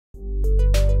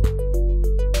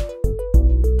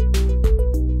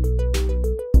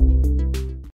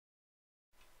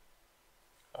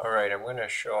going to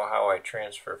show how I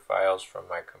transfer files from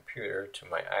my computer to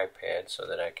my iPad so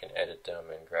that I can edit them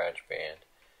in GarageBand.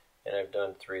 And I've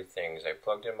done three things. I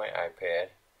plugged in my iPad,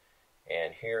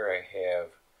 and here I have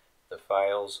the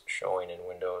files showing in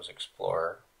Windows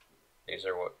Explorer.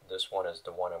 This one is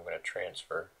the one I'm going to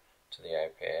transfer to the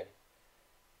iPad.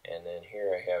 And then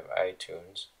here I have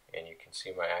iTunes, and you can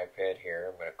see my iPad here.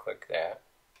 I'm going to click that,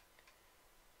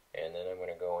 and then I'm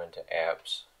going to go into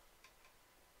Apps.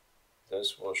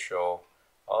 This will show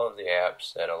all of the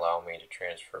apps that allow me to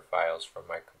transfer files from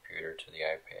my computer to the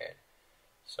iPad.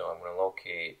 So I'm going to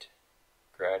locate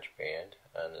GarageBand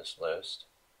on this list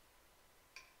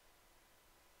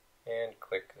and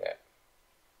click that.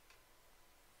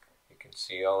 You can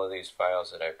see all of these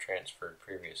files that I've transferred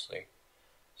previously.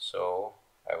 So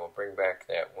I will bring back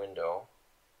that window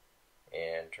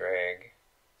and drag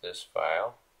this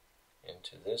file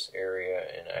into this area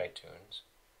in iTunes.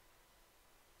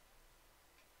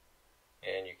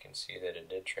 And you can see that it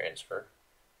did transfer.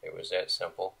 It was that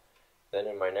simple. Then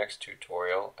in my next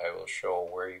tutorial I will show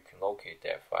where you can locate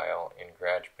that file in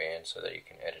GarageBand so that you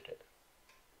can edit it.